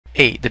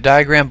8. The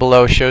diagram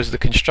below shows the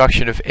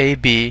construction of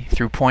AB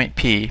through point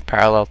P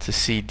parallel to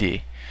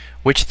CD.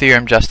 Which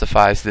theorem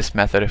justifies this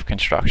method of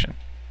construction?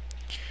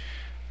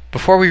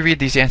 Before we read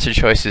these answer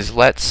choices,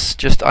 let's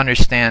just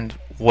understand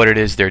what it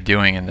is they're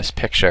doing in this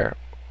picture,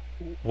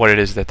 what it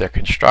is that they're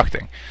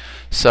constructing.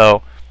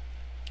 So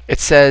it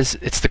says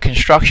it's the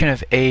construction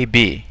of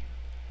AB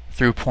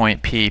through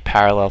point P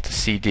parallel to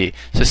CD.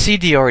 So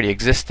CD already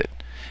existed,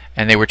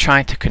 and they were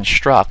trying to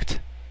construct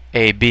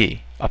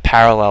AB, a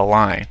parallel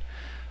line,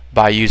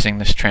 by using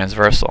this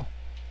transversal,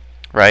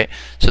 right?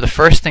 So the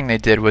first thing they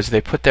did was they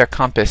put their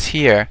compass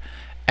here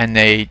and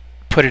they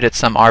put it at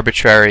some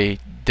arbitrary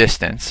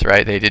distance,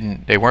 right?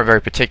 They weren't very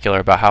particular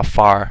about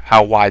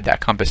how wide that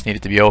compass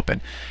needed to be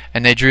open,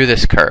 and they drew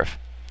this curve.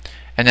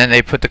 And then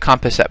they put the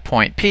compass at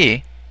point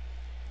P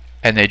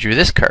and they drew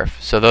this curve.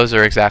 So those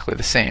are exactly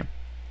the same.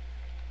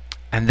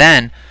 And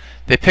then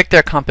they picked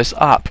their compass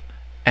up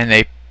and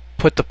they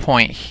put the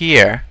point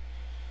here,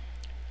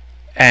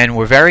 and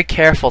were very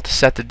careful to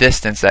set the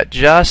distance at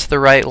just the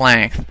right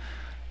length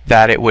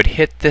that it would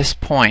hit this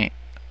point,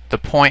 the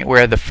point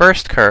where the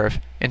first curve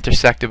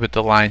intersected with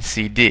the line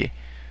CD.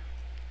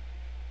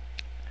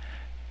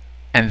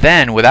 And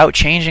then, without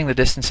changing the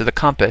distance of the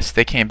compass,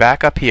 they came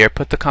back up here,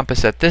 put the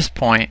compass at this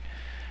point,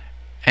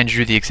 and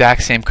drew the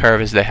exact same curve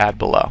as they had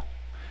below.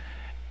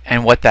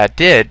 And what that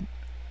did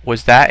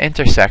was that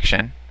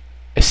intersection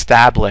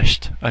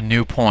established a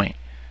new point.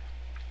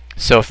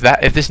 So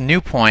if this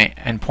new point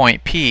and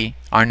point P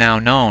are now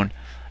known,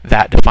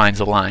 that defines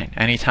a line.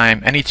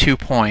 Anytime any 2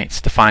 points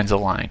defines a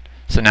line.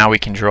 So now we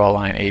can draw a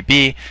line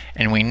AB,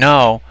 and we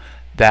know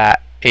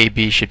that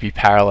AB should be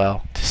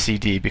parallel to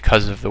CD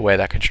because of the way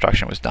that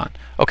construction was done.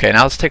 Okay,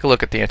 now let's take a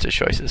look at the answer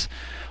choices.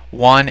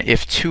 1,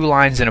 if 2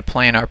 lines in a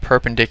plane are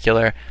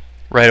perpendicular,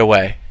 right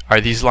away,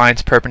 are these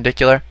lines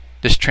perpendicular?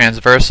 This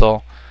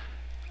transversal,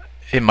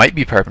 it might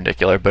be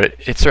perpendicular, but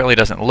it certainly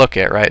doesn't look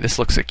it, right? This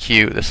looks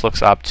acute, this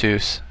looks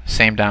obtuse,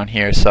 same down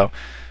here, so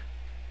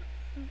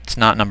it's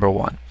not number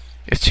 1.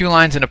 If 2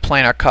 lines in a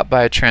plane are cut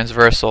by a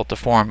transversal to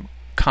form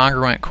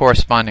congruent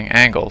corresponding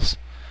angles,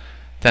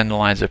 then the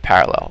lines are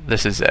parallel.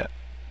 This is it,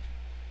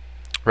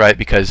 right?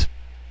 Because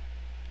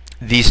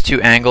these 2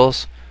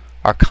 angles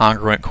are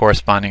congruent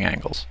corresponding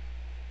angles.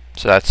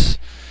 So that's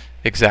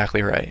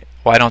exactly right.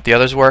 Why don't the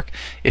others work?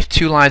 If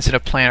 2 lines in a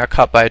plane are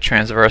cut by a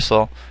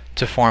transversal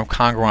to form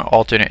congruent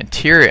alternate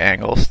interior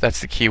angles, that's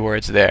the key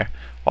words there,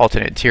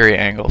 alternate interior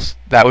angles.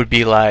 That would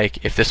be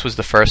like if this was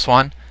the first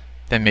one,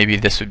 then maybe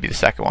this would be the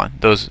second one.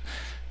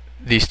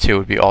 These 2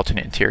 would be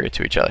alternate interior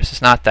to each other. So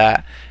it's not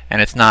that,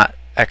 and it's not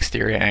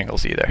exterior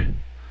angles either.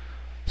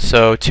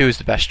 So 2 is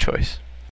the best choice.